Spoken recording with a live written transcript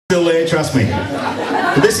Still there, trust me.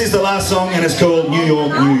 But this is the last song and it's called New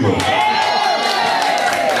York, New York. Come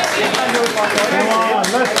on,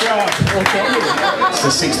 let's go. It's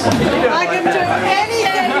the sixth one. I can do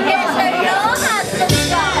anything. Yes, so your husband's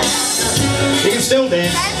got. You can still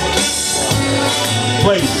dance.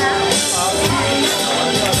 Please.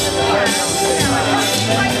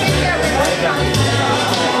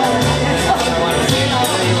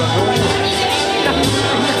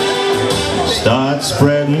 Start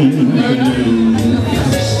spreading the news.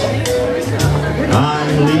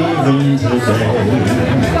 I'm leaving today.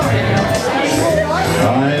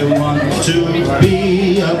 I want to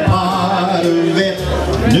be a part of it.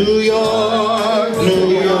 New York,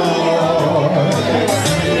 New York.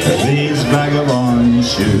 These vagabond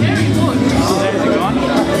shoes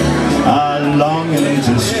are longing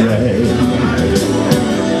to stray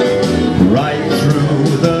right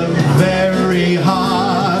through the very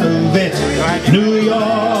heart of it. New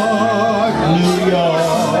York, New York.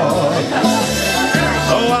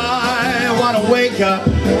 Oh, I want to wake up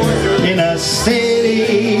in a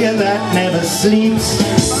city that never sleeps,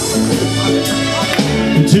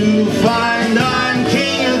 to find I'm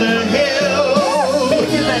king of the hill,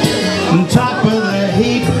 top of the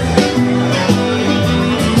heap.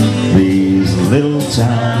 These little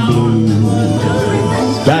town blues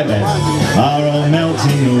are all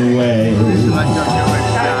melting away.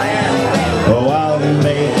 Oh, I'll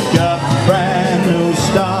make a brand new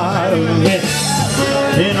start of it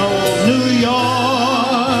in old New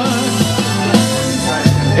York.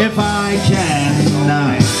 If I can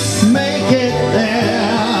make it there,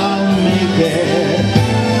 I'll make it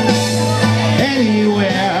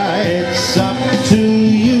anywhere. It's up to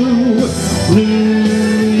you.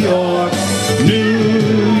 New York, New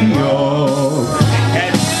York.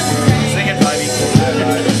 Sing it, baby.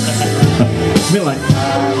 Feel like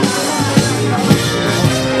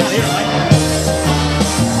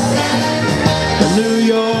New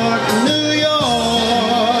York, New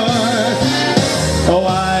York. Oh,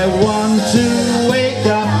 I want to wake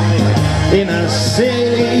up in a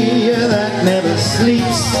city that never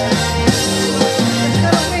sleeps,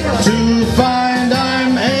 to find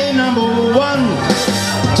I'm a number one,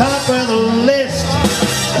 top of the list,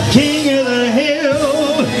 king of the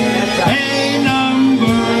hill, a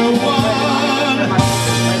number one.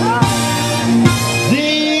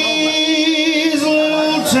 These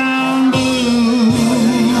little town blues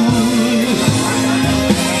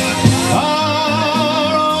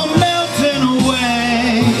are all melting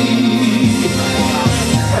away.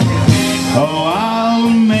 Oh, I'll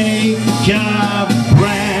make a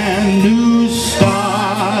brand new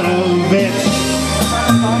start of it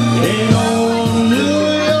in old New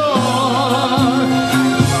York.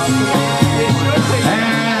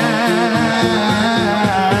 And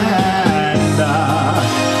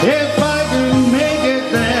if I can make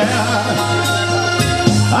it there,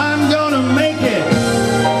 I'm gonna make it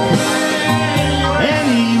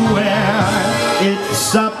anywhere.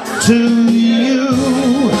 It's up to you.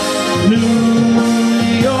 New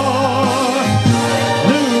York,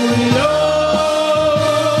 New York,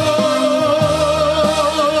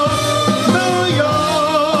 New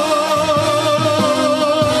York.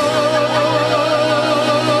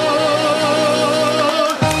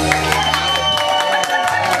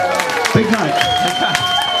 Big night.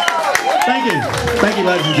 Thank you. Thank you,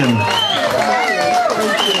 ladies and gentlemen.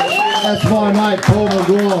 That's my mate, Paul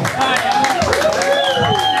McGuire.